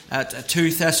at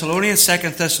 2 Thessalonians, 2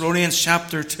 Thessalonians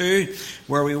chapter 2,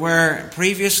 where we were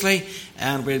previously,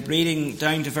 and we're reading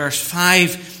down to verse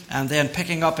 5, and then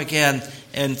picking up again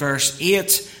in verse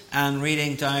 8, and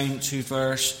reading down to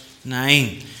verse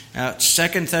 9. 2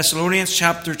 Thessalonians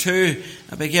chapter 2,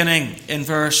 beginning in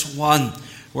verse 1,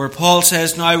 where Paul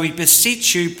says, "Now we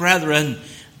beseech you, brethren,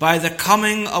 by the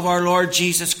coming of our Lord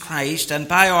Jesus Christ, and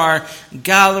by our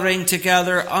gathering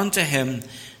together unto him,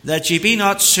 that ye be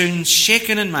not soon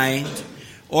shaken in mind,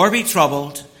 or be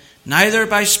troubled, neither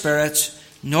by spirit,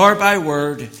 nor by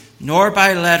word, nor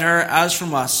by letter as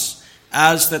from us,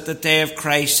 as that the day of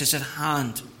Christ is at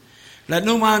hand. Let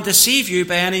no man deceive you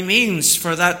by any means,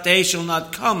 for that day shall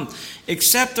not come,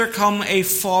 except there come a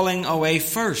falling away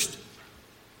first,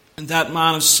 and that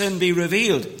man of sin be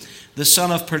revealed, the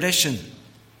son of perdition,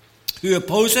 who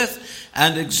opposeth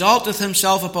and exalteth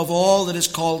himself above all that is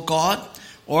called God,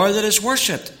 or that is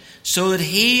worshipped, so that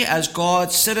he as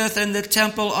God sitteth in the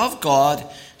temple of God,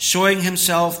 showing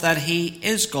himself that he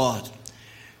is God.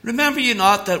 Remember you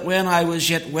not that when I was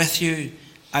yet with you,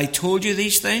 I told you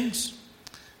these things?"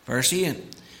 Verse 8,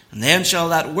 "And then shall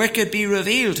that wicked be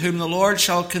revealed, whom the Lord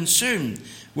shall consume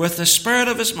with the spirit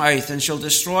of his mouth, and shall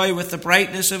destroy with the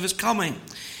brightness of his coming,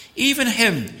 even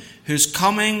him whose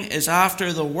coming is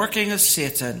after the working of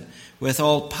Satan, with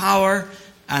all power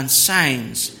and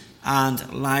signs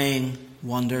and lying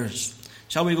wonders."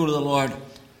 Shall we go to the Lord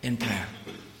in prayer?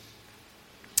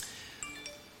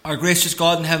 Our gracious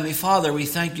God and Heavenly Father, we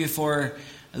thank you for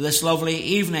this lovely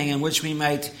evening in which we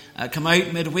might come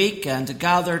out midweek and to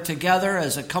gather together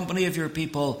as a company of your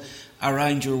people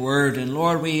around your word. And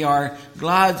Lord, we are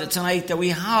glad tonight that we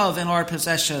have in our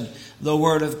possession the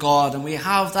word of God, and we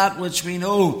have that which we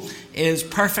know is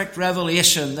perfect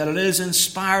revelation, that it is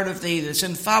inspired of thee, that it's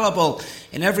infallible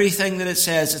in everything that it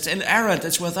says, it's inerrant,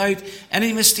 it's without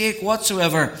any mistake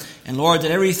whatsoever. And Lord,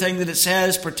 that everything that it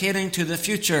says pertaining to the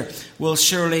future will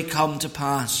surely come to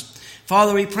pass.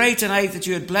 Father, we pray tonight that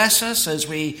you would bless us as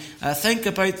we think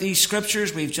about these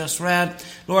scriptures we've just read.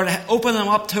 Lord, open them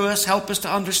up to us. Help us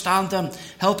to understand them.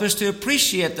 Help us to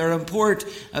appreciate their import,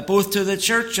 both to the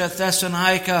church at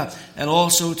Thessalonica and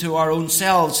also to our own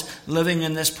selves living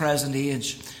in this present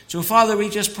age. So, Father, we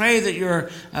just pray that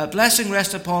your blessing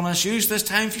rest upon us. Use this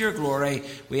time for your glory.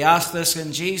 We ask this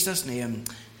in Jesus' name.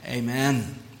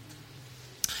 Amen.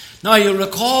 Now, you'll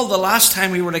recall the last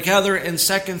time we were together in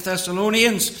 2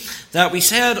 Thessalonians that we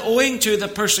said, owing to the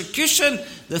persecution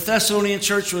the Thessalonian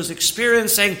church was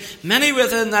experiencing, many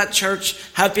within that church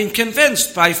had been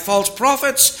convinced by false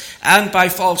prophets and by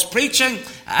false preaching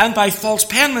and by false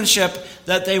penmanship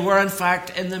that they were in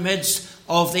fact in the midst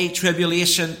of the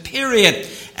tribulation period,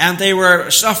 and they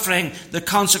were suffering the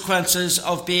consequences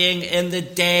of being in the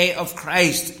day of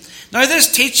Christ. Now,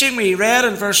 this teaching we read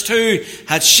in verse 2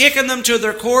 had shaken them to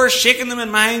their core, shaken them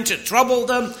in mind, it troubled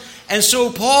them. And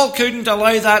so Paul couldn't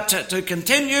allow that to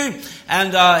continue.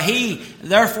 And he,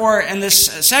 therefore, in this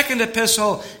second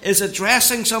epistle, is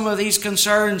addressing some of these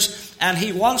concerns. And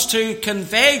he wants to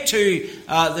convey to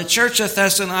the church of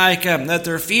Thessalonica that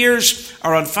their fears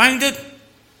are unfounded.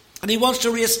 And he wants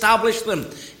to reestablish them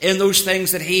in those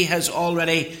things that he has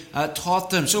already taught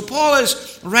them. So Paul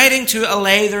is writing to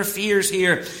allay their fears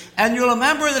here. And you'll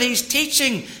remember that he's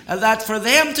teaching that for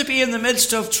them to be in the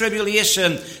midst of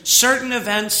tribulation, certain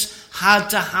events had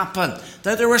to happen.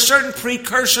 That there were certain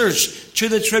precursors to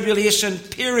the tribulation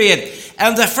period.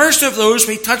 And the first of those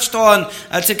we touched on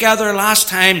together last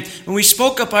time when we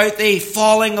spoke about the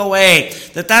falling away.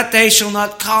 That day shall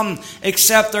not come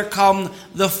except there come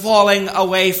the falling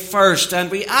away first. And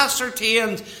we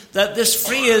ascertained that this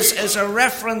phrase is a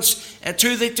reference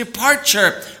to the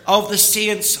departure of the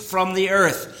saints from the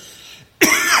earth.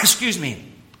 Excuse me.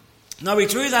 Now, we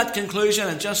drew that conclusion,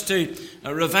 and just to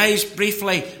revise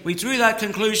briefly, we drew that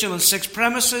conclusion on 6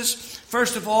 premises.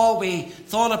 First of all, we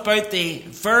thought about the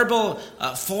verbal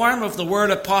form of the word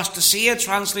apostasia,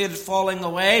 translated falling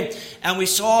away, and we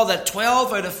saw that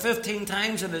 12 out of 15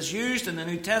 times it is used in the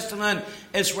New Testament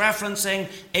is referencing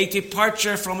a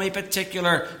departure from a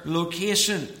particular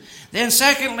location. Then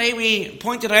secondly, we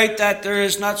pointed out that there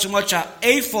is not so much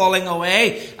a falling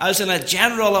away as in a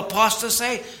general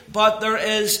apostasy, but there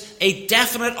is a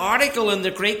definite article in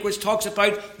the Greek which talks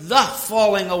about the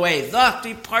falling away, the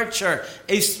departure,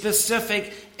 a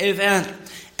specific event.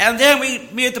 And then we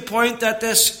made the point that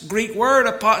this Greek word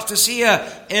apostasia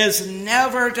is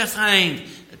never defined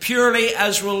purely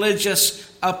as religious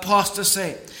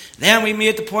apostasy. Then we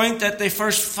made the point that the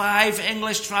first 5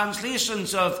 English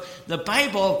translations of the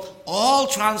Bible all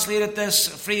translated this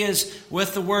phrase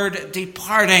with the word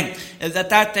departing,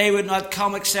 that day would not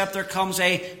come except there comes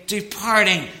a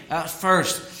departing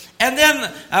first. And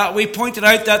then we pointed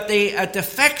out that the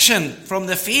defection from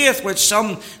the faith, which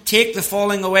some take the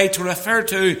falling away to refer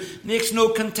to, makes no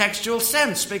contextual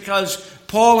sense, because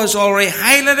Paul has already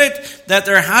highlighted that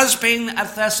there has been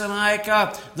at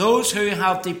Thessalonica those who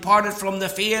have departed from the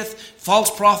faith, false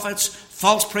prophets,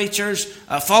 false preachers,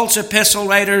 false epistle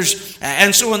writers.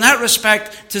 And so in that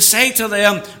respect, to say to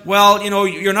them, well,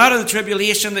 you're not in the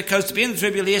tribulation, because to be in the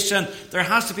tribulation, there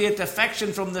has to be a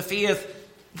defection from the faith.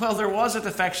 Well, there was a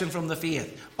defection from the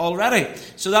faith already,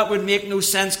 so that would make no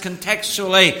sense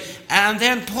contextually. And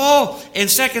then Paul in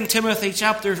 1 Timothy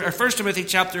chapter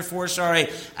 4,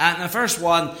 and in verse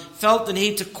 1, felt the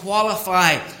need to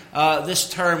qualify this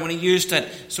term when he used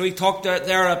it. So he talked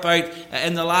there about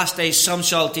in the last days some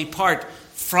shall depart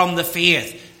from the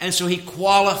faith, and so he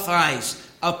qualifies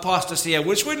apostasy,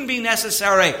 which wouldn't be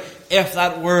necessary if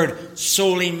that word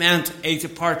solely meant a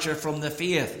departure from the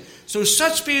faith. So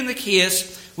such being the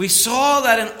case, we saw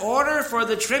that in order for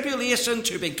the tribulation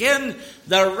to begin,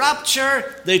 the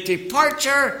rapture, the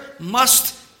departure,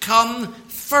 must come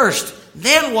first.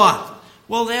 Then what?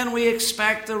 Well, then we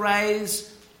expect the rise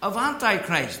of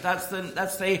Antichrist. That's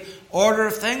the order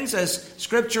of things as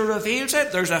Scripture reveals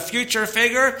it. There's a future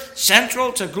figure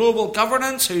central to global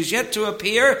governance who's yet to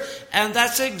appear, and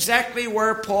that's exactly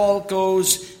where Paul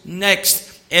goes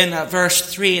next in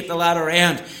verse 3 at the latter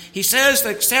end. He says,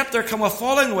 except there come a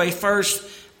falling away first,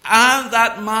 and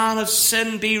that man of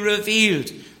sin be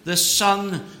revealed, the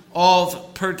son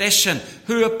of perdition,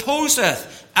 who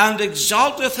opposeth and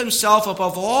exalteth himself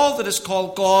above all that is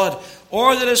called God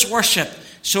or that is worshipped,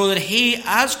 so that he,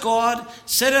 as God,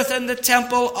 sitteth in the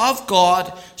temple of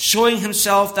God, showing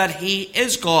himself that he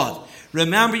is God.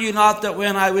 Remember you not that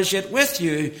when I was yet with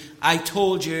you, I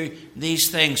told you these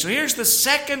things. So here's the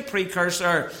second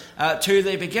precursor to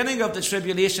the beginning of the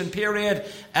tribulation period,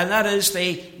 and that is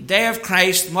the day of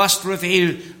Christ must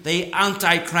reveal the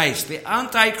Antichrist. The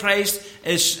Antichrist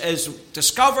is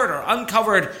discovered or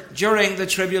uncovered during the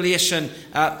tribulation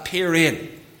period.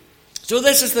 So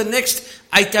this is the next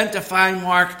identifying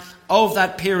mark of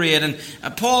that period.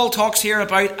 And Paul talks here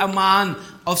about a man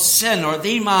of sin, or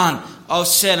the man of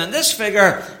sin. And this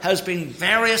figure has been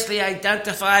variously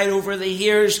identified over the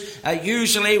years,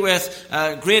 usually with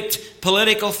great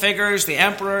political figures, the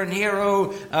Emperor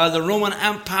Nero, the Roman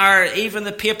Empire, even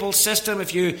the papal system.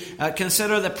 If you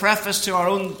consider the preface to our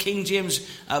own King James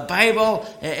Bible,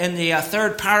 in the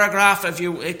third paragraph, if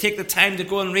you take the time to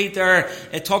go and read there,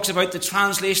 it talks about the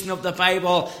translation of the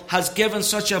Bible has given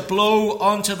such a blow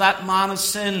unto that man of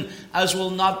sin as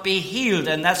will not be healed.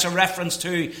 And that's a reference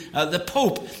to the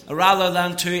Pope rather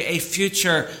than to a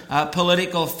future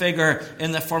political figure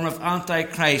in the form of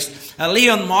Antichrist.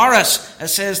 Leon Morris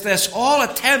says this: all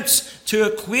attempts to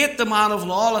equate the man of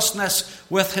lawlessness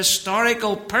with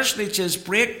historical personages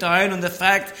break down on the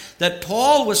fact that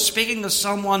Paul was speaking to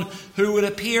someone who would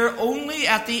appear only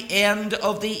at the end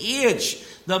of the age.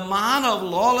 The man of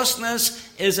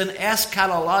lawlessness is an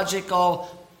eschatological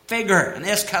figure, an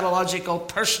eschatological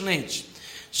personage.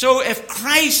 So if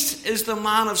Christ is the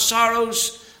man of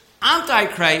sorrows,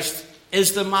 Antichrist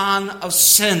is the man of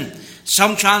sin.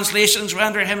 Some translations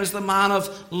render him as the man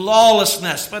of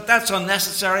lawlessness, but that's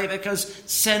unnecessary because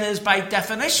sin is by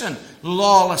definition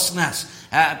lawlessness.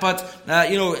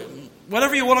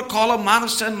 Whatever you want to call him, man of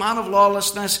sin, man of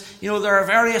lawlessness, there are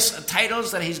various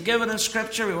titles that he's given in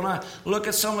Scripture. We want to look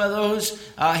at some of those.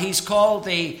 He's called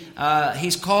the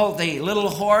little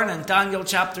horn in Daniel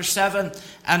chapter 7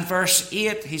 and verse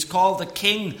 8. He's called the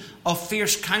king of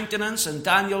fierce countenance in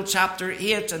Daniel chapter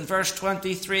 8 and verse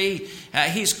 23.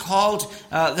 He's called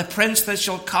the prince that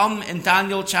shall come in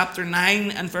Daniel chapter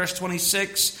 9 and verse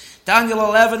 26. Daniel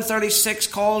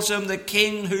 11:36 calls him the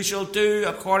king who shall do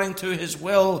according to his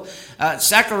will.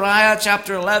 Zechariah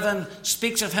chapter 11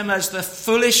 speaks of him as the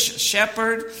foolish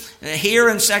shepherd. Here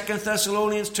in 2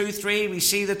 Thessalonians 2:3 we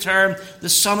see the term the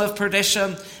son of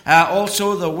perdition.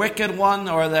 Also the wicked one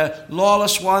or the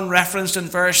lawless one referenced in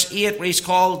verse 8 where he's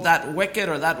called that wicked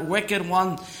or that wicked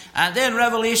one. And then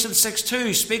Revelation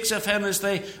 6:2 speaks of him as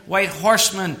the white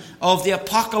horseman of the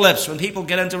apocalypse. When people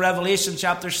get into Revelation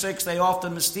chapter 6, they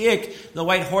often mistake the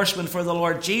white horseman for the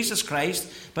Lord Jesus Christ.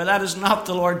 But that is not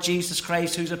the Lord Jesus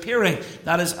Christ who's appearing.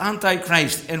 That is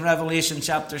Antichrist in Revelation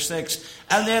chapter 6.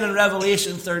 And then in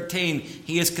Revelation 13,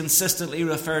 he is consistently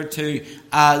referred to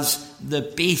as the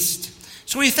beast.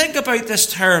 So we think about this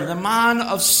term, the man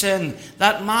of sin.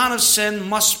 That man of sin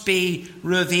must be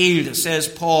revealed, says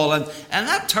Paul. And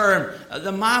that term,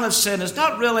 the man of sin, is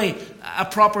not really a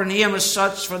proper name as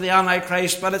such for the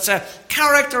Antichrist, but it's a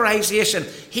characterization.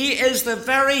 He is the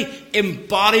very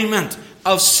embodiment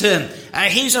of sin.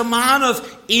 He's a man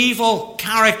of evil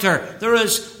character. There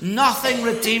is nothing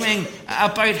redeeming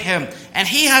about him. And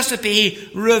he has to be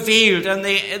revealed. And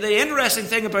the interesting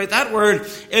thing about that word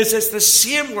is it's the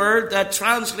same word that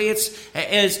translates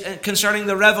is concerning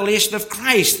the revelation of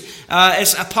Christ.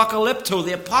 It's apocalypto,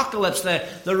 the apocalypse,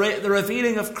 the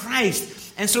revealing of Christ.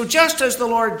 And so just as the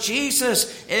Lord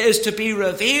Jesus is to be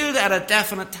revealed at a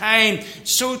definite time,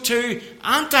 so too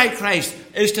Antichrist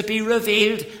is to be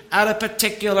revealed at a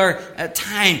particular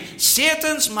time.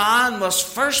 Satan's man must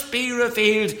first be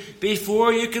revealed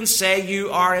before you can say you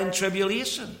are in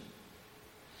tribulation.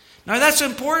 Now that's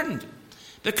important,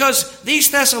 because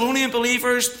these Thessalonian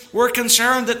believers were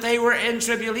concerned that they were in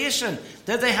tribulation.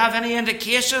 Did they have any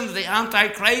indication that the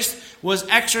Antichrist was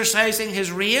exercising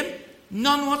his reign?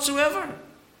 None whatsoever.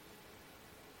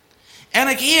 And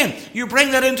again, you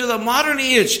bring that into the modern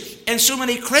age, and so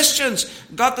many Christians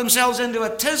got themselves into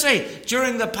a tizzy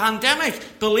during the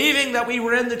pandemic, believing that we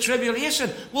were in the tribulation.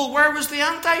 Well, where was the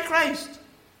Antichrist?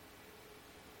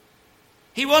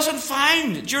 He wasn't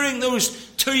found during those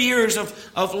 2 years of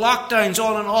lockdowns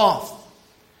on and off.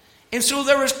 And so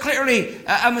there was clearly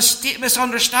a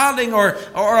misunderstanding or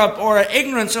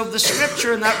ignorance of the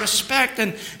Scripture in that respect.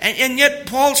 And yet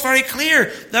Paul's very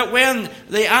clear that when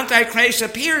the Antichrist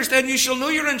appears, then you shall know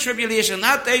you're in tribulation.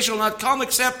 That day shall not come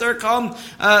except there come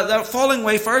the falling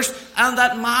away first, and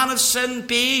that man of sin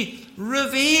be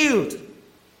revealed.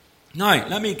 Now,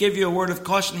 let me give you a word of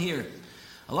caution here.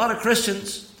 A lot of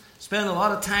Christians spend a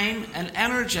lot of time and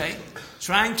energy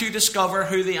trying to discover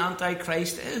who the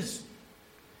Antichrist is.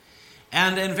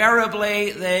 And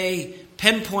invariably, they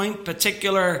pinpoint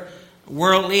particular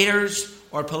world leaders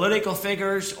or political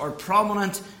figures or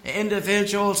prominent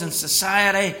individuals in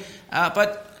society.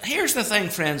 But here's the thing,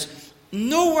 friends.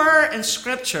 Nowhere in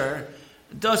Scripture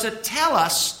does it tell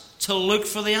us to look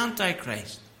for the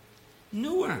Antichrist.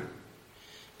 Nowhere.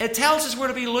 It tells us we're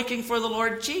to be looking for the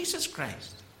Lord Jesus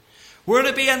Christ. We're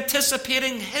to be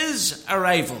anticipating his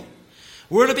arrival.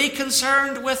 We're to be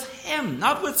concerned with him,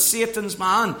 not with Satan's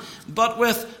man, but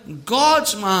with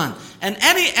God's man. And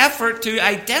any effort to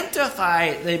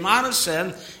identify the man of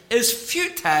sin is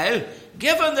futile,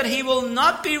 given that he will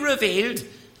not be revealed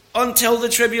until the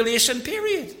tribulation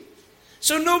period.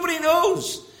 So nobody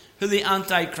knows who the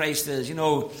Antichrist is. You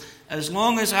know, as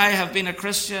long as I have been a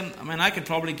Christian, I could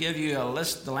probably give you a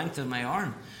list the length of my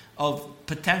arm of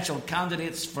potential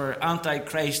candidates for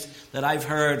Antichrist that I've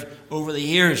heard over the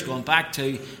years, going back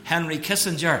to Henry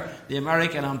Kissinger, the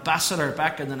American ambassador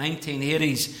back in the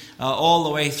 1980s, all the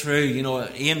way through. You know,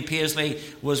 Ian Paisley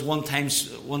was one time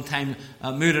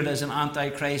mooted as an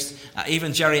Antichrist.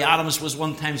 Even Jerry Adams was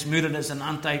one time mooted as an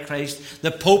Antichrist.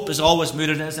 The Pope is always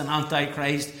mooted as an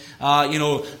Antichrist.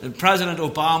 President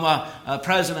Obama,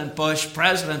 President Bush,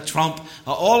 President Trump,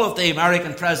 all of the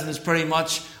American presidents pretty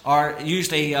much are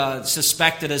usually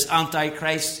suspected as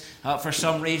Antichrist for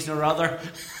some reason or other.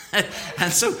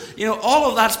 And so, all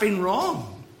of that's been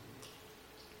wrong.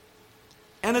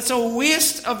 And it's a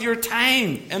waste of your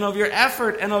time and of your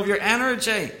effort and of your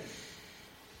energy.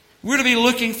 We're to be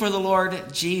looking for the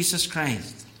Lord Jesus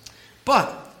Christ.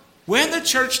 But when the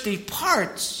church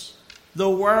departs, the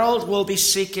world will be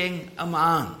seeking a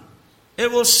man.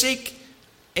 It will seek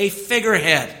a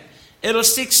figurehead. It'll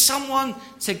seek someone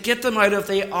to get them out of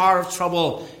the hour of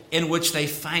trouble in which they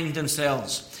find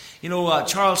themselves.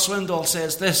 Charles Swindoll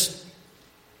says this.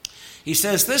 He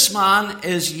says, "This man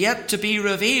is yet to be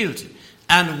revealed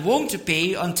and won't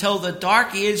be until the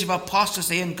dark age of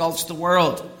apostasy engulfs the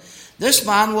world. This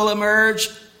man will emerge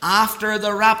after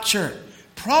the rapture,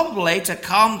 probably to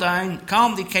calm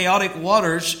the chaotic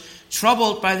waters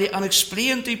troubled by the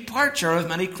unexplained departure of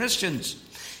many Christians.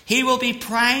 He will be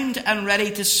primed and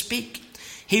ready to speak.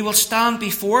 He will stand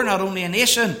before not only a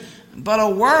nation, but a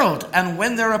world and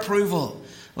win their approval.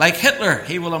 Like Hitler,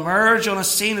 he will emerge on a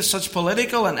scene of such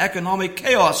political and economic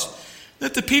chaos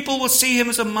that the people will see him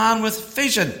as a man with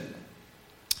vision,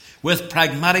 with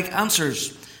pragmatic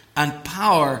answers and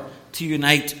power to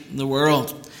unite the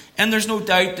world." And there's no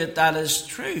doubt that that is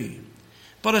true.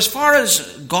 But as far as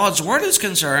God's word is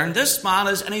concerned, this man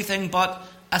is anything but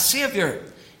a saviour.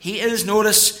 He is,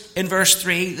 notice in verse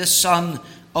 3, the son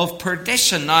of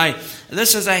perdition. Now,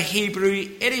 this is a Hebrew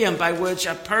idiom by which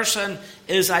a person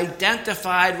is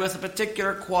identified with a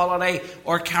particular quality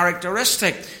or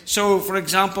characteristic. So, for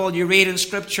example, you read in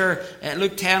Scripture,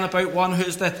 Luke 10, about one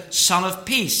who's the son of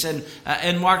peace. And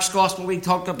in Mark's Gospel, we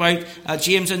talked about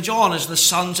James and John as the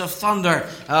sons of thunder.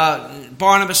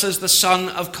 Barnabas as the son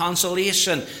of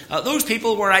consolation. Those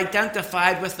people were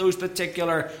identified with those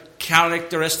particular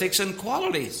characteristics and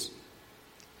qualities.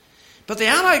 But the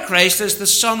Antichrist is the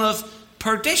son of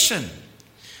perdition,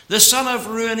 the son of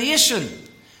ruination,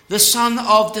 the son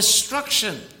of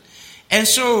destruction. And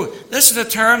so this is a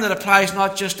term that applies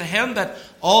not just to him, but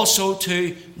also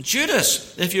to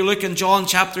Judas. If you look in John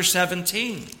chapter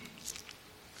 17.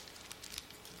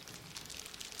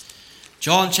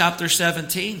 John chapter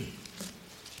 17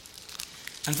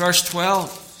 and verse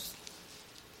 12.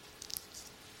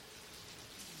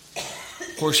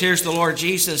 Of course, here's the Lord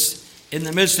Jesus in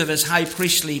the midst of his high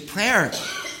priestly prayer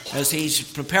as he's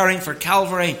preparing for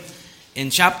Calvary. In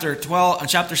chapter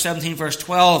 17, verse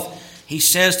 12, he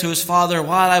says to his Father,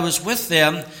 "While I was with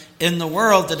them in the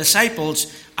world, the disciples,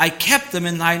 I kept them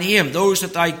in thy name. Those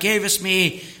that thou gavest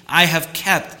me, I have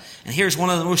kept." And here's one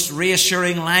of the most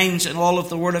reassuring lines in all of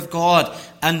the Word of God.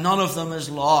 "And none of them is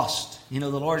lost." You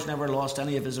know, the Lord's never lost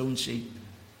any of his own sheep.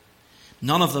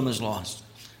 None of them is lost.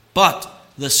 "But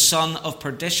the son of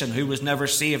perdition, who was never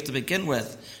saved to begin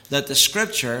with, that the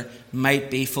scripture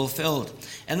might be fulfilled."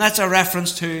 And that's a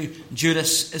reference to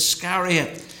Judas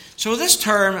Iscariot. So this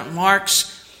term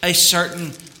marks a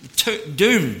certain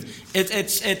doom.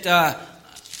 It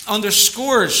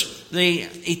underscores the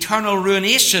eternal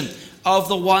ruination of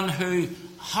the one who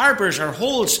harbors or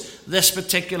holds this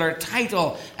particular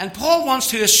title. And Paul wants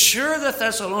to assure the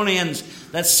Thessalonians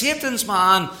that Satan's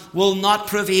man will not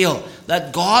prevail,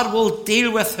 that God will deal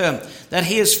with him, that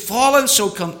he has fallen so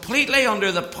completely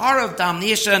under the power of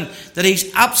damnation that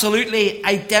he's absolutely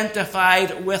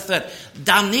identified with it.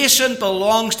 Damnation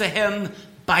belongs to him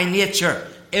by nature.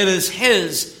 It is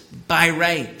his by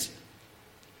right.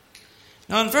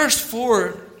 Now in verse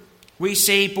 4, we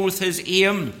see both his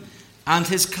aim and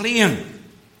his claim.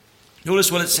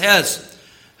 Notice what it says: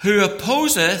 "Who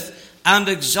opposeth and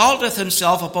exalteth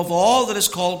himself above all that is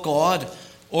called God,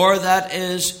 or that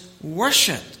is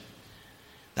worshipped."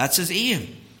 That's his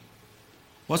aim.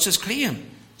 What's his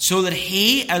claim? "So that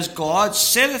he, as God,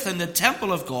 sitteth in the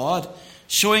temple of God,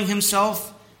 showing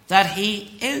himself that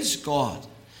he is God."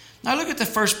 Now look at the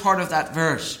first part of that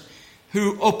verse.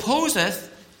 "Who opposeth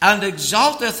and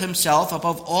exalteth himself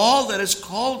above all that is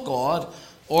called God,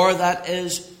 or that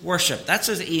is worshipped." That's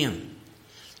his aim.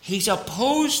 He's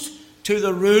opposed to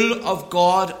the rule of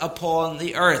God upon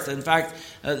the earth. In fact,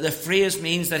 the phrase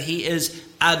means that he is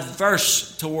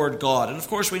adverse toward God. And of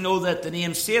course we know that the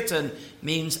name Satan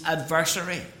means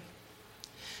adversary.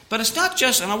 But it's not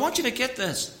just, and I want you to get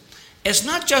this, it's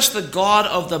not just the God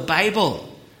of the Bible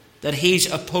that he's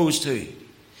opposed to,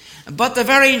 but the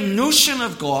very notion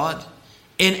of God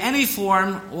in any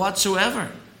form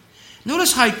whatsoever.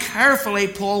 Notice how carefully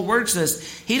Paul words this.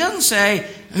 He doesn't say,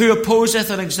 "Who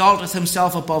opposeth and exalteth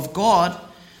himself above God,"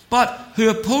 but "who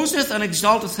opposeth and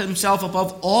exalteth himself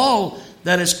above all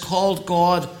that is called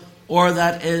God, or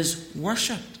that is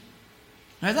worshipped."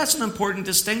 Now that's an important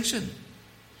distinction.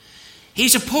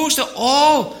 He's opposed to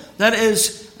all that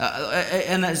is,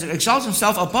 and exalts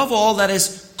himself above all that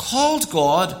is called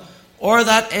God, or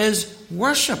that is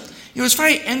worshipped. It was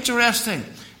very interesting.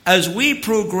 As we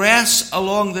progress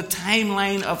along the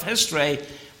timeline of history,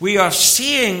 we are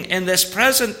seeing in this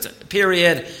present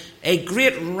period a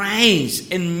great rise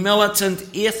in militant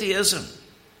atheism.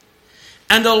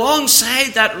 And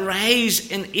alongside that rise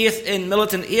in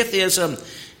militant atheism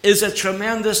is a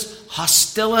tremendous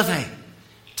hostility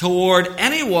toward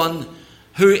anyone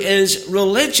who is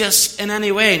religious in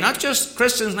any way. Not just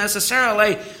Christians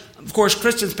necessarily, of course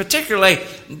Christians particularly,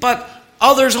 but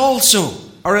others also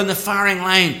are in the firing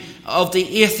line of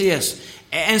the atheists.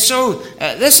 And so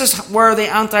this is where the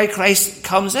Antichrist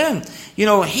comes in. You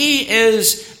know, he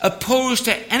is opposed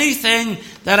to anything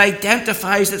that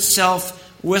identifies itself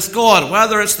with God,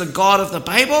 whether it's the God of the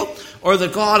Bible, or the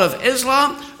God of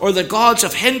Islam, or the gods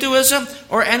of Hinduism,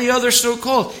 or any other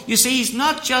so-called. You see, he's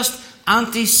not just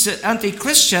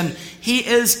anti-Christian, he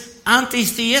is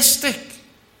anti-theistic.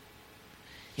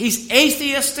 He's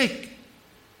atheistic.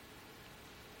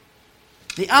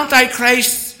 The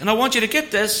Antichrist, and I want you to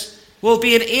get this, will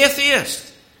be an atheist.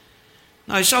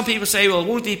 Now, some people say, well,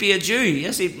 won't he be a Jew?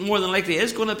 Yes, he more than likely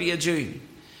is going to be a Jew.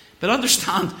 But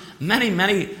understand,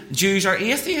 many Jews are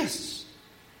atheists,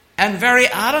 and very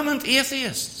adamant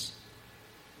atheists.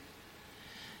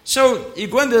 So, you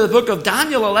go into the book of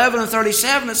Daniel 11 and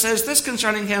 37, it says this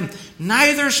concerning him: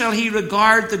 "Neither shall he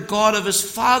regard the God of his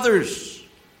fathers."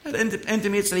 That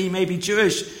intimates that he may be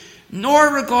Jewish. "Nor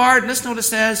regard," listen to what it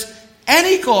says,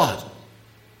 "any God."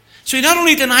 So he not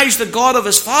only denies the God of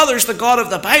his fathers, the God of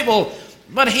the Bible,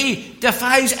 but he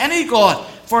defies any God.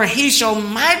 "For he shall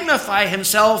magnify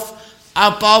himself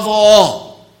above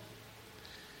all."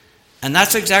 And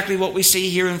that's exactly what we see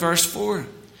here in verse 4.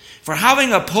 "For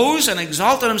having opposed and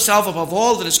exalted himself above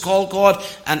all that is called God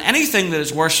and anything that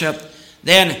is worshipped,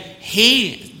 then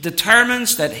he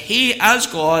determines that he, as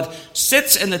God,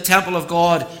 sits in the temple of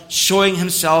God, showing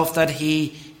himself that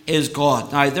he is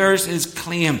God. Now, there's his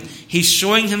claim. He's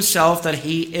showing himself that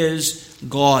he is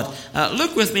God.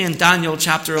 Look with me in Daniel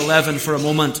chapter 11 for a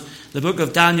moment. The book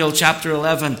of Daniel chapter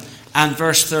 11 and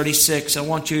verse 36. I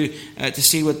want you to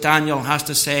see what Daniel has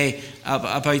to say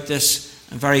about this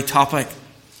very topic.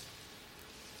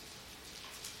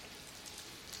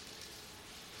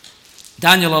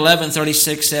 Daniel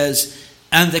 11:36 says,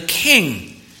 "And the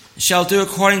king shall do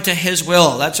according to his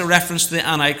will." That's a reference to the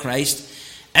Antichrist.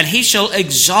 "And he shall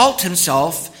exalt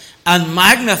himself and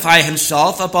magnify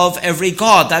himself above every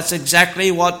god." That's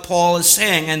exactly what Paul is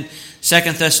saying in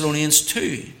 2 Thessalonians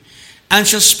 2. "And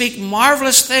shall speak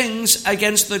marvelous things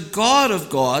against the God of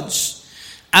gods,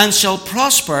 and shall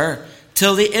prosper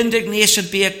till the indignation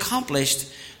be accomplished,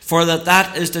 for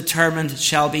that is determined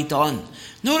shall be done."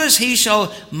 Notice he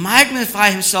shall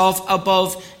magnify himself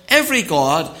above every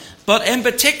god, but in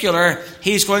particular,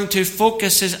 he's going to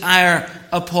focus his ire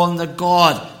upon the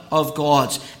God of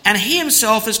gods. And he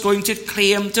himself is going to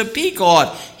claim to be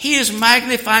God. He is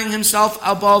magnifying himself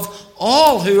above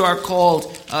all who are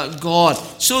called God,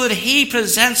 so that he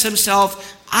presents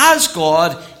himself as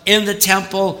God in the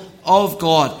temple of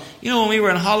God. You know, when we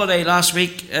were on holiday last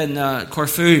week in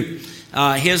Corfu,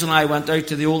 Hazel and I went out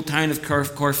to the old town of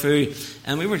Corfu,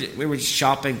 and we were just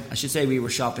shopping. I should say we were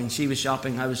shopping. She was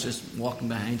shopping. I was just walking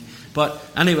behind. But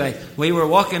anyway, we were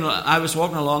walking. I was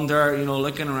walking along there,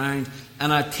 looking around,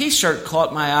 and a T-shirt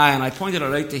caught my eye, and I pointed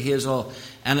it out to Hazel,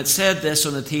 and it said this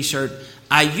on the T-shirt: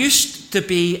 "I used to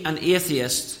be an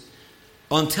atheist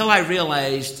until I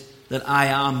realized that I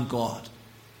am God."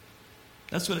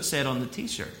 That's what it said on the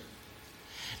T-shirt.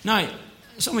 Now,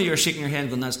 some of you are shaking your head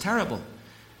going, "That's terrible."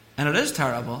 And it is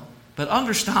terrible, but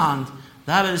understand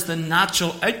that is the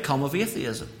natural outcome of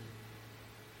atheism.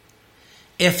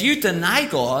 If you deny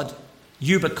God,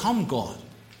 you become God.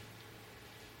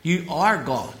 You are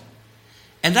God.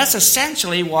 And that's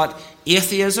essentially what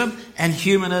atheism and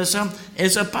humanism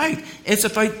is about. It's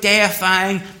about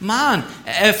deifying man.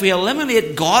 If we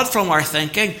eliminate God from our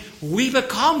thinking, we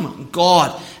become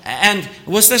God. And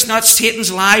was this not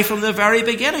Satan's lie from the very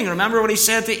beginning? Remember what he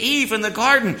said to Eve in the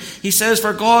garden. He says,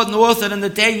 "For God knoweth that in the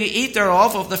day you eat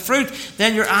thereof of the fruit,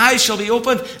 then your eyes shall be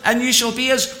opened, and you shall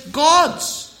be as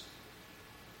gods."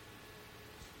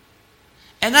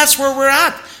 And that's where we're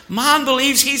at. Man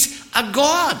believes he's a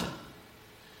god.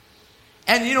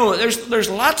 And there's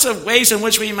lots of ways in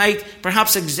which we might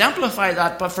perhaps exemplify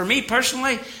that. But for me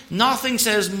personally, nothing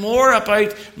says more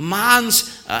about man's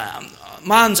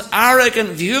arrogant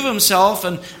view of himself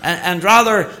and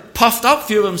rather puffed up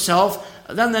view of himself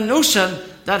than the notion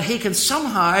that he can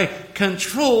somehow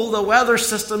control the weather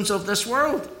systems of this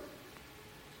world.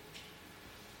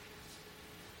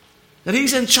 That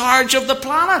he's in charge of the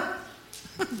planet.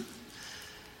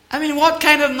 I mean, what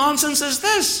kind of nonsense is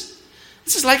this?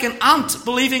 This is like an ant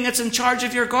believing it's in charge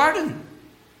of your garden.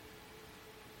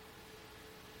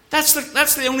 That's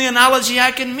the only analogy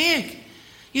I can make.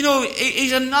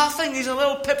 He's a nothing. He's a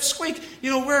little pipsqueak.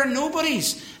 We're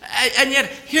nobodies. And yet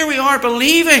here we are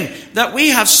believing that we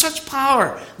have such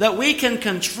power that we can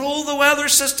control the weather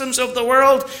systems of the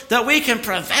world, that we can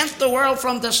prevent the world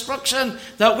from destruction,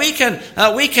 that we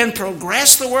can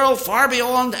progress the world far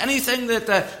beyond anything that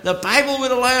the Bible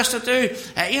would allow us to do.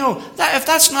 That if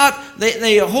that's not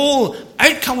the whole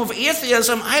outcome of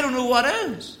atheism, I don't know what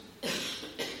is.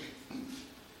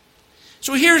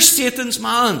 So here's Satan's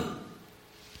man.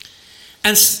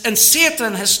 And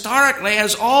Satan historically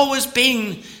has always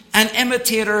been an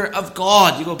imitator of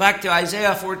God. You go back to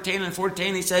Isaiah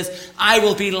 14:14, he says, "I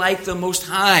will be like the Most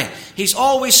High." He's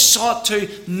always sought to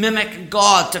mimic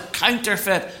God, to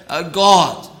counterfeit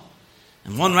God.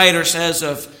 And one writer says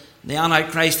of the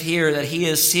Antichrist here that he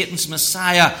is Satan's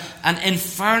Messiah, an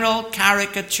infernal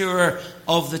caricature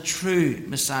of the true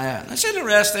Messiah. That's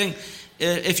interesting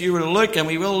if you were to look, and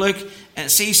we will look,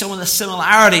 and see some of the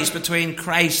similarities between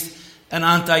Christ and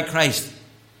Antichrist.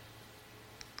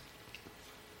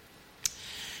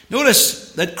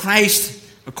 Notice that Christ,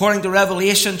 according to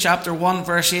Revelation chapter 1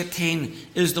 verse 18,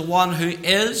 is the one who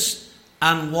is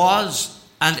and was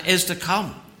and is to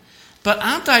come. But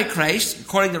Antichrist,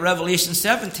 according to Revelation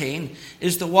 17,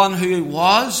 is the one who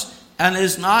was and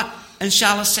is not and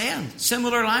shall ascend.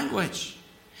 Similar language.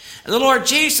 The Lord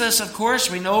Jesus, of course,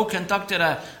 we know, conducted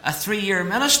a 3-year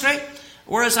ministry,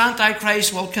 whereas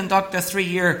Antichrist will conduct a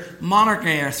 3-year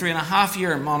monarchy or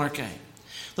 3.5-year monarchy.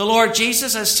 The Lord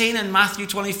Jesus is seen in Matthew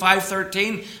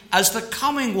 25:13 as the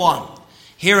coming one.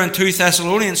 Here in 2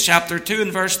 Thessalonians chapter 2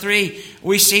 and verse 3,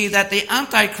 we see that the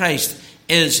Antichrist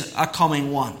is a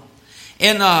coming one.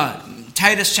 In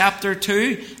Titus chapter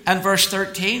 2 and verse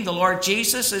 13, the Lord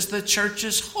Jesus is the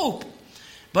church's hope.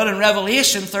 But in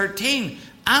Revelation 13,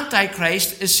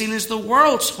 Antichrist is seen as the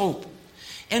world's hope.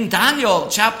 In Daniel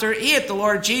chapter 8, the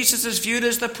Lord Jesus is viewed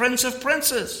as the Prince of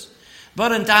Princes.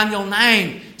 But in Daniel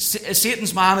 9,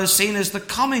 Satan's man is seen as the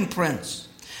coming prince.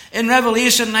 In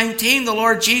Revelation 19, the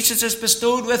Lord Jesus is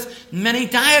bestowed with many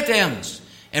diadems.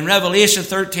 In Revelation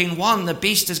 13:1, the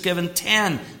beast is given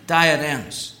 10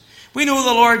 diadems. We know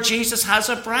the Lord Jesus has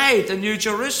a bride, the New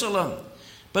Jerusalem.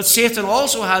 But Satan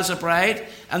also has a bride,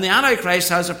 and the Antichrist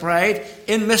has a bride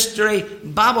in mystery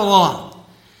Babylon.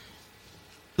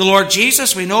 The Lord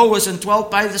Jesus, we know, was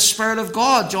indwelt by the Spirit of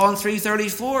God, John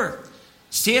 3:34.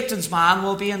 Satan's man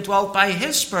will be indwelt by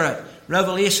his Spirit,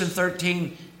 Revelation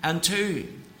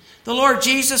 13:2. The Lord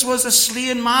Jesus was a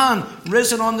slain man,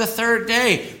 risen on the third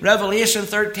day. Revelation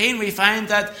 13, we find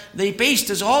that the beast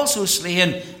is also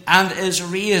slain and is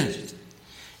raised.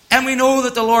 And we know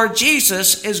that the Lord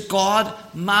Jesus is God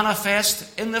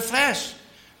manifest in the flesh,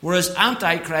 whereas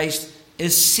Antichrist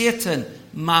is Satan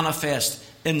manifest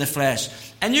in the flesh.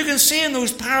 And you can see in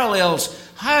those parallels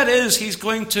how it is he's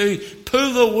going to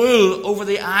pull the wool over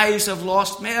the eyes of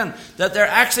lost men, that they're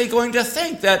actually going to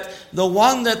think that the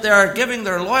one that they're giving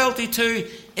their loyalty to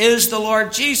is the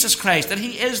Lord Jesus Christ, that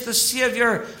he is the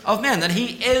Savior of men, that he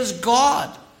is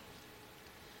God.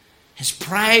 His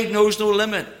pride knows no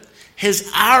limit. His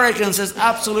arrogance is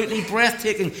absolutely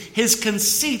breathtaking. His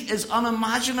conceit is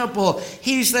unimaginable.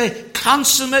 He's the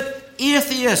consummate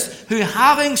atheist who,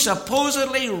 having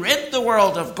supposedly rid the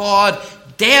world of God,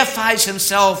 deifies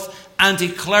himself and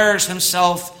declares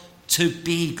himself to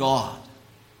be God.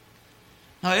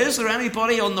 Now, is there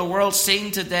anybody on the world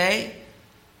scene today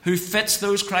who fits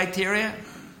those criteria?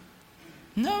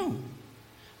 No.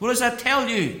 What does that tell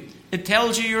you? It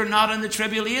tells you you're not in the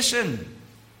tribulation.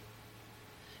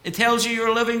 It tells you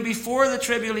you're living before the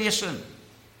tribulation.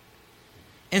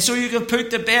 And so you can put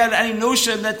to bed any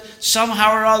notion that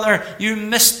somehow or other you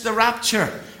missed the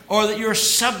rapture, or that you're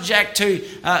subject to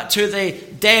the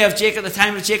day of Jacob, the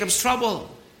time of Jacob's trouble.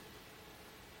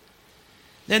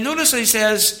 Then notice what he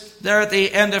says there at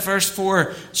the end of verse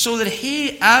 4, so that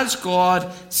he as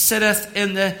God sitteth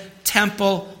in the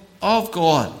temple of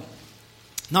God.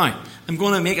 Now, I'm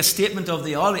going to make a statement of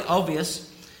the obvious.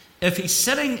 If he's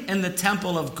sitting in the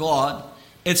temple of God,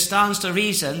 it stands to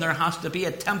reason there has to be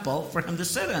a temple for him to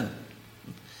sit in.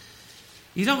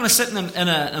 He's not going to sit in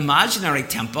an imaginary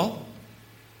temple.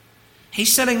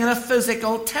 He's sitting in a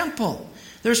physical temple.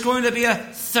 There's going to be a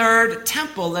third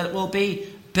temple that will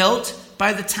be built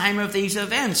by the time of these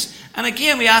events. And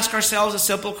again, we ask ourselves a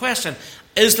simple question.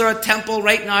 Is there a temple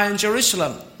right now in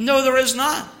Jerusalem? No, there is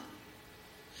not.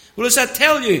 What does that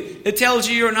tell you? It tells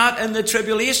you you're not in the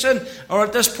tribulation, or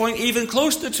at this point even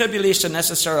close to tribulation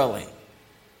necessarily.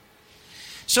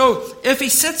 So, if he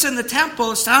sits in the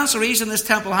temple, it stands to reason this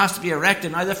temple has to be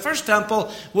erected. Now, the first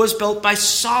temple was built by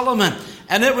Solomon,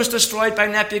 and it was destroyed by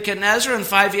Nebuchadnezzar in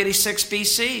 586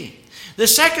 BC. The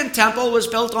second temple was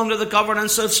built under the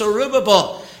governance of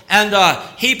Zerubbabel, and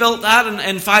he built that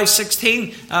in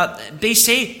 516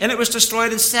 BC, and it was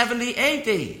destroyed in 70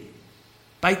 AD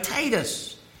by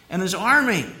Titus and his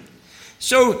army.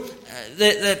 So,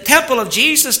 the temple of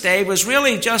Jesus' day was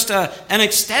really just an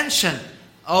extension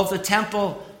of the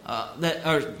temple.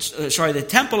 The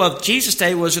temple of Jesus'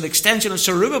 day was an extension of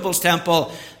Zerubbabel's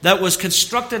temple that was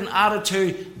constructed and added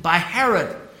to by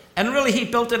Herod. And really he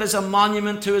built it as a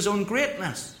monument to his own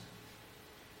greatness.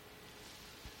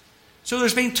 So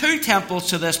there's been two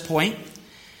temples to this point,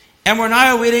 and we're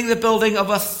now awaiting the building of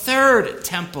a third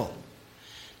temple.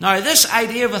 Now, this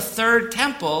idea of a third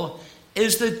temple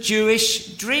is the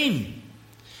Jewish dream.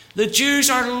 The Jews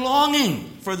are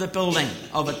longing for the building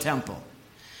of a temple.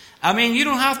 I mean, you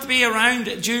don't have to be around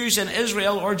Jews in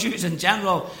Israel or Jews in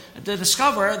general to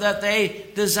discover that they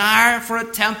desire for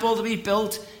a temple to be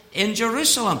built in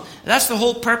Jerusalem. That's the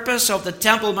whole purpose of the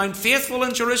Temple Mount Faithful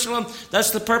in Jerusalem. That's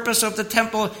the purpose of the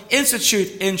Temple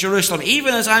Institute in Jerusalem.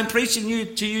 Even as I'm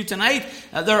preaching to you tonight,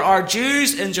 there are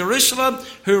Jews in Jerusalem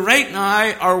who right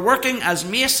now are working as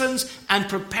masons and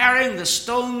preparing the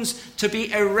stones to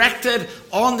be erected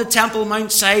on the Temple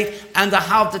Mount site and to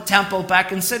have the temple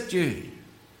back in situ.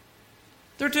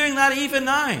 They're doing that even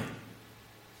now.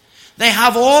 They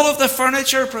have all of the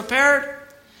furniture prepared.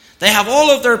 They have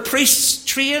all of their priests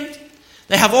trained.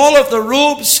 They have all of the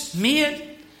robes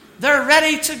made. They're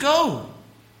ready to go.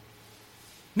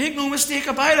 Make no mistake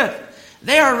about it.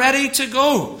 They are ready to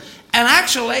go. And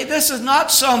actually, this is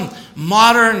not some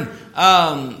modern,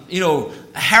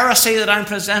 heresy that I'm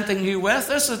presenting you with.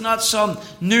 This is not some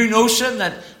new notion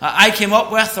that I came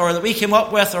up with, or that we came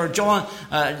up with, or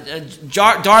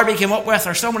Darby came up with,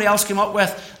 or somebody else came up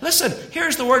with. Listen,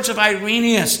 here's the words of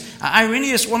Irenaeus.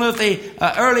 Irenaeus, one of the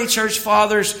early church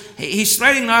fathers, he's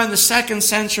writing now in the 2nd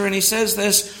century, and he says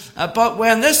this, but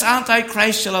when this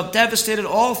Antichrist shall have devastated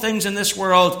all things in this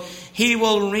world, he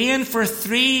will reign for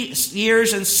 3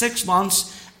 years and 6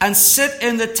 months, and sit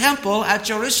in the temple at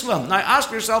Jerusalem. Now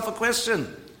ask yourself a question.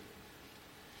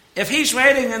 If he's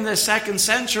writing in the 2nd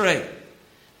century,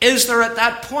 is there at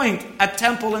that point a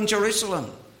temple in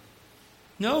Jerusalem?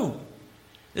 No.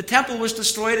 The temple was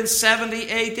destroyed in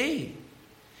 70 AD.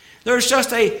 There's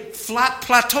just a flat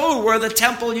plateau where the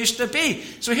temple used to be.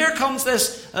 So here comes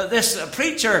this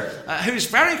preacher who's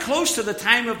very close to the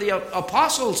time of the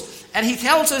apostles, and he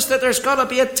tells us that there's got to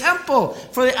be a temple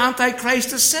for the Antichrist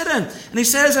to sit in. And he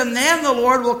says, and then the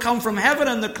Lord will come from heaven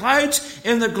in the clouds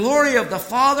in the glory of the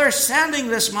Father, sending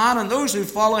this man and those who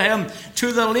follow him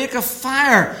to the lake of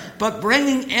fire, but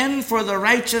bringing in for the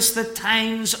righteous the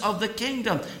times of the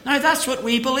kingdom. Now that's what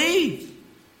we believe.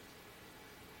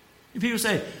 People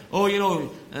say,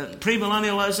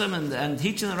 premillennialism and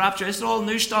teaching the rapture, it's all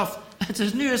new stuff. It's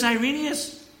as new as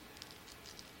Irenaeus.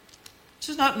 This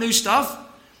is not new stuff.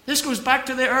 This goes back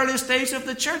to the earliest days of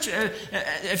the church.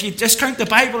 If you discount the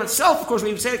Bible itself, of course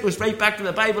we would say it goes right back to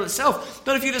the Bible itself.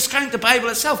 But if you discount the Bible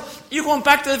itself, you're going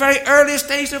back to the very earliest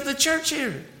days of the church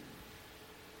here.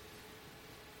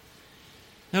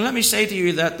 Now let me say to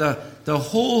you that the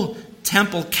whole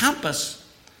temple campus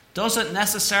doesn't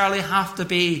necessarily have to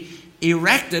be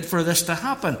erected for this to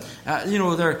happen.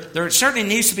 There certainly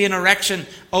needs to be an erection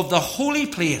of the holy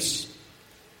place,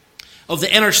 of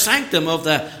the inner sanctum of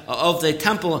the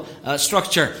temple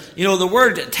structure. The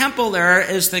word temple there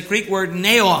is the Greek word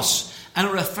naos, and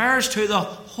it refers to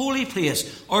the holy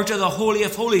place, or to the Holy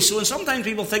of Holies. So when sometimes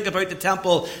people think about the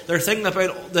temple, they're thinking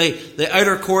about the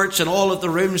outer courts and all of the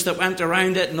rooms that went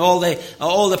around it, and all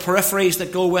the peripheries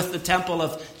that go with the temple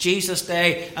of Jesus'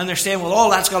 day, and they're saying, well,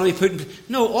 all that's got to be put in.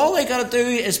 No, all they got to do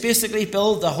is basically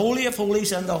build the Holy of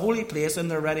Holies and the holy place, and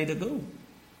they're ready to go.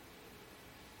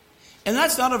 And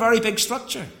that's not a very big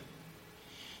structure.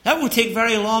 That won't take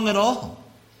very long at all.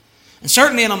 And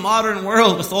certainly in a modern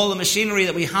world, with all the machinery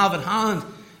that we have at hand,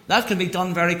 that can be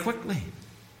done very quickly.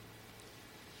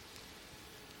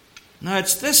 Now,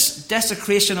 it's this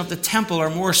desecration of the temple, or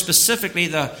more specifically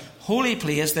the holy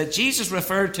place, that Jesus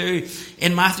referred to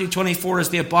in Matthew 24 as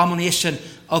the abomination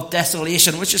of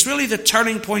desolation, which is really the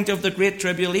turning point of the Great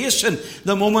Tribulation,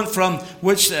 the moment from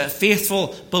which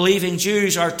faithful believing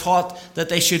Jews are taught that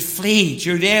they should flee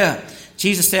Judea.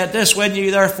 Jesus said this, when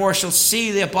you therefore shall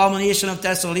see the abomination of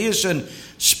desolation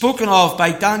spoken of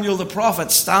by Daniel the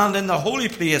prophet stand in the holy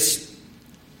place,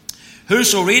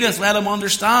 whoso readeth, let him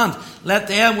understand. Let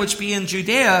them which be in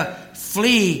Judea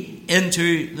flee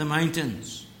into the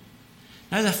mountains.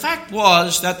 Now the fact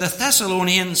was that the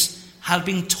Thessalonians had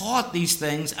been taught these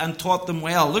things, and taught them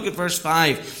well. Look at verse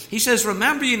 5. He says,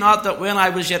 remember ye not that when I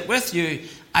was yet with you,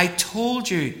 I told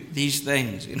you these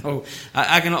things.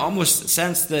 I can almost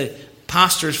sense the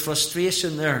pastor's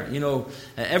frustration there.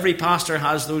 Every pastor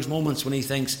has those moments when he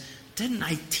thinks, didn't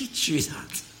I teach you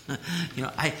that?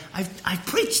 I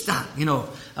preached that.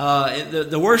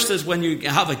 The worst is when you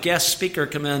have a guest speaker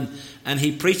come in and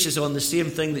he preaches on the same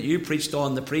thing that you preached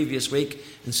on the previous week,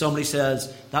 and somebody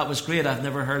says, that was great, I've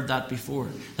never heard that before.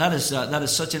 That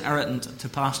is such an irritant to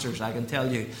pastors, I can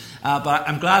tell you. But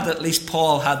I'm glad that at least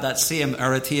Paul had that same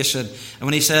irritation. And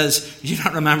when he says, you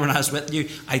don't remember when I was with you,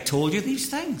 I told you these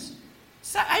things.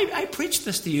 I preached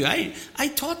this to you. I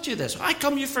taught you this. How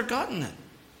come you've forgotten it?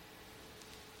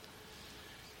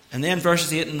 And then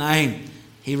verses 8 and 9,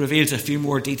 he reveals a few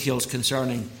more details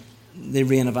concerning the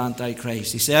reign of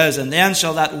Antichrist. He says, and then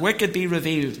shall that wicked be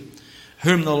revealed,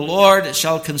 whom the Lord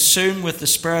shall consume with the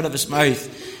spirit of his mouth,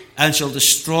 and shall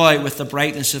destroy with the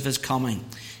brightness of his coming.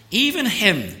 Even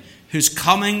him whose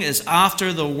coming is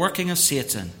after the working of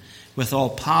Satan, with all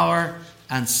power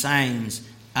and signs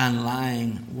and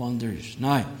lying wonders.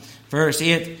 Now, verse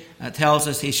 8 tells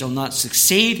us he shall not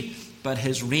succeed, but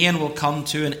his reign will come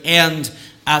to an end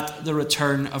at the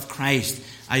return of Christ.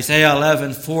 Isaiah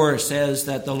 11:4 says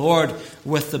that the Lord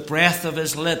with the breath of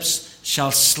his lips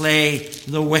shall slay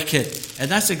the wicked.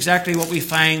 And that's exactly what we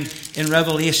find in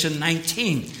Revelation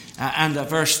 19. And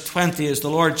verse 20, as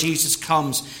the Lord Jesus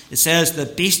comes, it says, the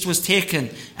beast was taken,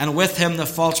 and with him the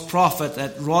false prophet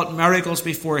that wrought miracles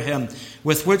before him,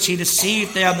 with which he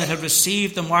deceived them that had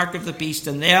received the mark of the beast,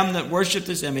 and them that worshipped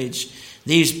his image.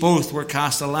 These both were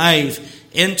cast alive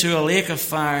into a lake of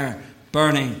fire,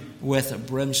 burning with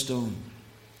brimstone.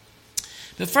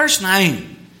 But verse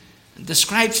 9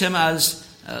 describes him as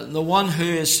the one who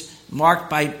is marked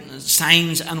by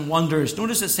signs and wonders.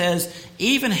 Notice it says,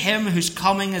 even him whose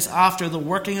coming is after the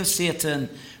working of Satan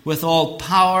with all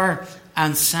power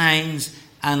and signs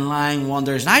and lying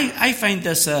wonders. And I find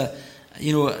this a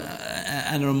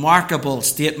remarkable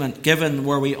statement given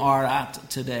where we are at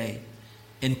today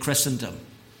in Christendom.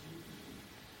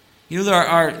 There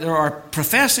are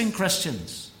professing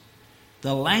Christians,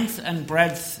 the length and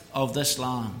breadth of this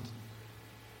land,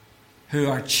 who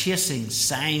are chasing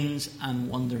signs and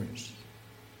wonders.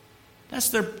 That's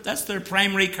their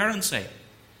primary currency.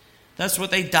 That's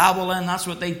what they dabble in, that's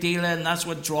what they deal in, that's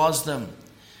what draws them.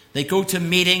 They go to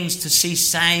meetings to see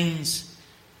signs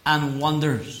and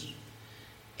wonders.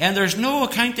 And there's no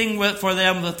accounting for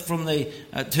them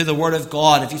to the Word of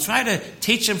God. If you try to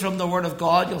teach them from the Word of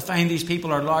God, you'll find these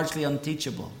people are largely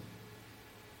unteachable.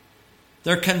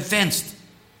 They're convinced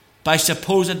by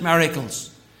supposed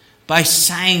miracles, by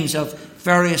signs of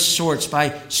various sorts,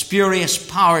 by spurious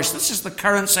powers. This is the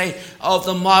currency of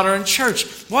the modern church.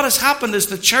 What has happened is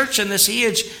the church in this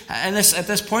age, at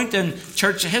this point in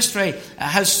church history,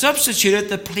 has substituted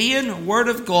the plain Word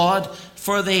of God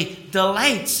for the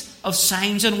delights of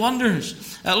signs and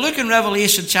wonders. Look in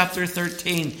Revelation chapter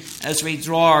 13 as we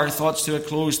draw our thoughts to a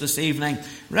close this evening.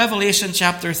 Revelation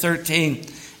chapter 13.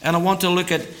 And I want to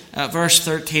look at verse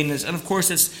 13. And of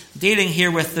course it's dealing here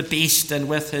with the beast and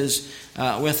with his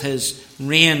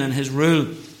reign and his rule.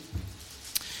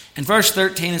 In verse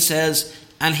 13 it says,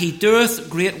 and he doeth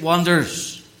great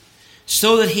wonders,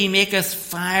 so that he maketh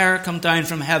fire come down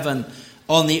from heaven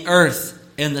on the earth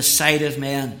in the sight of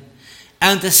men,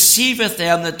 and deceiveth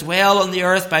them that dwell on the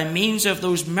earth by means of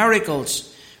those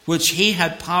miracles which he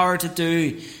had power to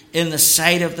do in the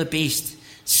sight of the beast,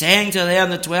 saying to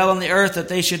them that dwell on the earth that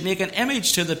they should make an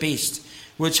image to the beast,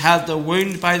 which had the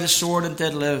wound by the sword and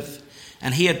did live.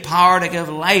 And he had power to give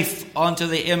life unto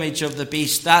the image of the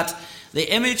beast, that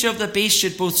the image of the beast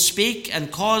should both speak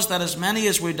and cause that as many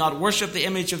as would not worship the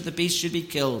image of the beast should be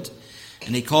killed.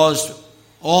 And he caused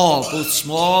all, both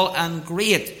small and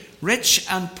great, rich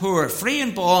and poor, free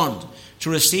and bond, to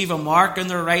receive a mark in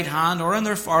their right hand or in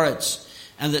their foreheads,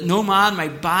 and that no man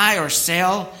might buy or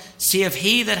sell, save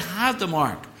he that had the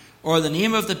mark, or the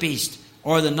name of the beast,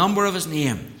 or the number of his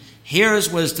name. Here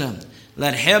is wisdom.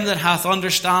 Let him that hath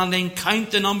understanding count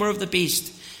the number of the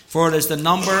beast, for it is the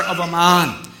number of a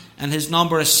man, and his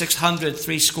number is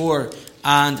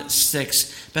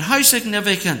 666. But how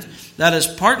significant that is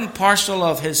part and parcel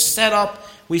of his setup.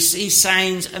 We see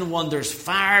signs and wonders,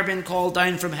 fire being called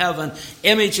down from heaven,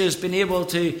 images being able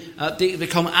to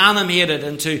become animated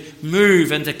and to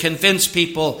move and to convince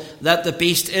people that the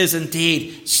beast is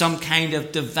indeed some kind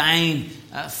of divine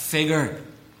figure.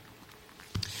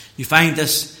 You find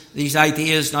these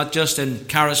ideas not just in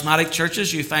charismatic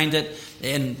churches, you find it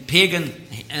in pagan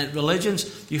religions,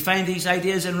 you find these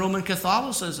ideas in Roman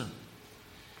Catholicism.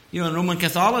 In Roman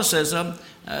Catholicism,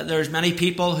 there's many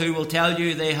people who will tell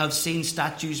you they have seen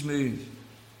statues move.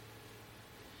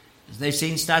 They've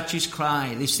seen statues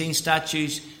cry. They've seen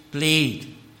statues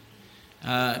bleed.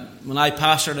 When I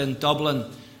pastored in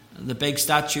Dublin, the big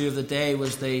statue of the day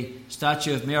was the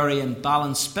statue of Mary in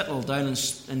Ballinspittle down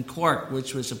in Cork,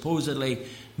 which was supposedly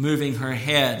moving her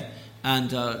head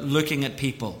and looking at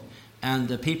people. And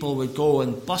the people would go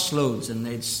in busloads and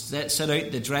they'd sit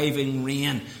out the driving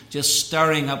rain just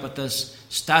staring up at this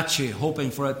statue, hoping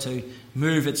for it to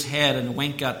move its head and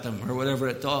wink at them or whatever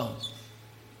it does.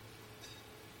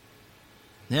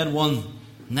 Then one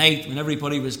night when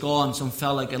everybody was gone, some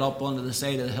fella got up onto the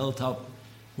side of the hilltop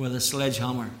with a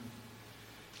sledgehammer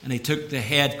and he took the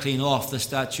head clean off the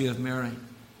statue of Mary.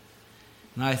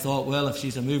 And I thought, well, if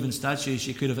she's a moving statue,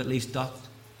 she could have at least ducked.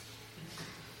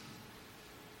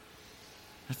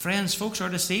 But friends, folks are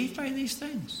deceived by these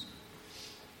things.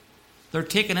 They're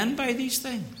taken in by these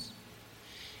things.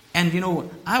 And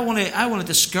I want to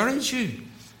discourage you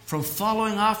from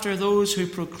following after those who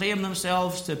proclaim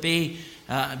themselves to be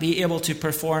able to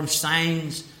perform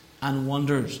signs and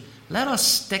wonders. Let us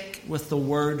stick with the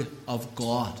Word of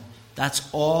God. That's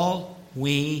all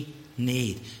we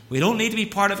need. We don't need to be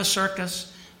part of a circus.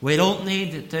 We don't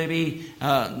need to be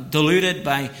deluded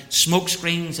by smoke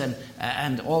screens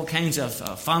and all kinds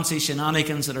of fancy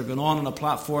shenanigans that are going on a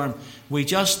platform. We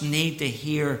just need to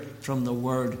hear from the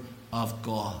Word of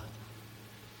God.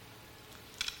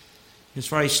 It's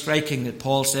very striking that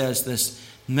Paul says this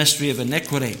mystery of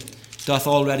iniquity doth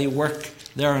already work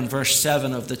there in verse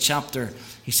 7 of the chapter.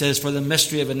 He says, for the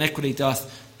mystery of iniquity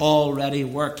doth already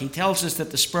work. He tells us that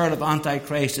the spirit of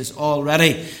Antichrist is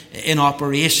already in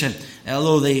operation,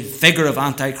 although the figure of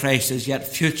Antichrist is yet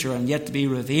future and yet to be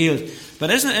revealed. But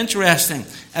isn't it interesting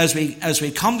as we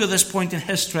come to this point in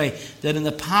history that in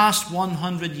the past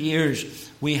 100 years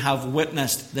we have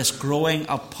witnessed this growing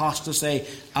apostasy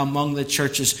among the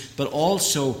churches, but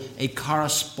also a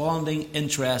corresponding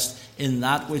interest in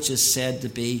that which is said to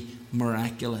be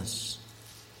miraculous.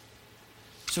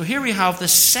 So here we have the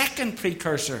second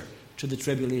precursor to the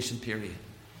tribulation period.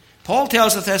 Paul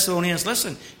tells the Thessalonians,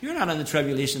 listen, you're not in the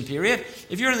tribulation period.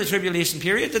 If you're in the tribulation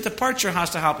period, the departure has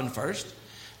to happen first.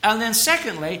 And then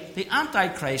secondly, the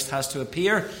Antichrist has to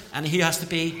appear and he has to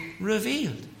be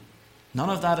revealed. None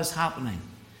of that is happening.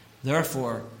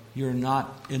 Therefore, you're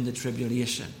not in the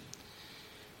tribulation.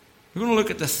 We're going to look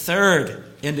at the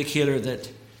third indicator that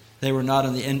they were not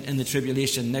in the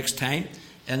tribulation next time.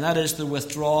 And that is the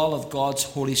withdrawal of God's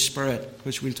Holy Spirit,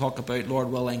 which we'll talk about, Lord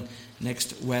willing,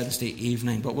 next Wednesday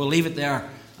evening. But we'll leave it there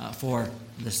for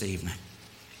this evening.